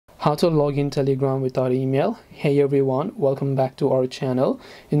How to log in Telegram without email. Hey everyone, welcome back to our channel.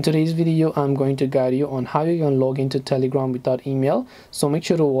 In today's video I'm going to guide you on how you can log into Telegram without email, so make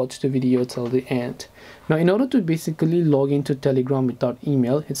sure to watch the video till the end. Now, in order to basically log into Telegram without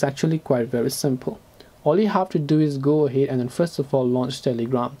email, it's actually quite very simple. All you have to do is go ahead and then first of all launch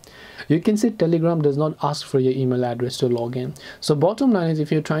Telegram. You can see Telegram does not ask for your email address to log in. So bottom line is,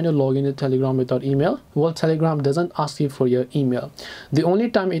 if you're trying to log into Telegram without email, well, Telegram doesn't ask you for your email. The only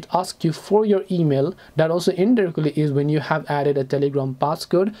time it asks you for your email, that also indirectly, is when you have added a Telegram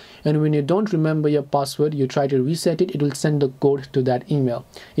passcode, and when you don't remember your password, you try to reset it, it will send the code to that email.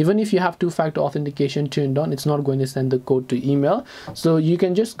 Even if you have two-factor authentication turned on, it's not going to send the code to email. So you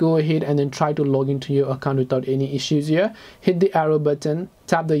can just go ahead and then try to log into your account without any issues here. Hit the arrow button,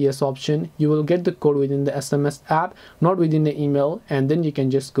 tap the yes option. You will get the code within the SMS app, not within the email, and then you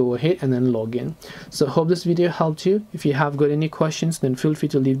can just go ahead and then log in. So hope this video helped you. If you have got any questions, then feel free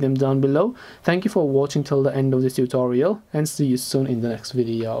to leave them down below. Thank you for watching till the end of this tutorial, and see you soon in the next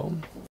video.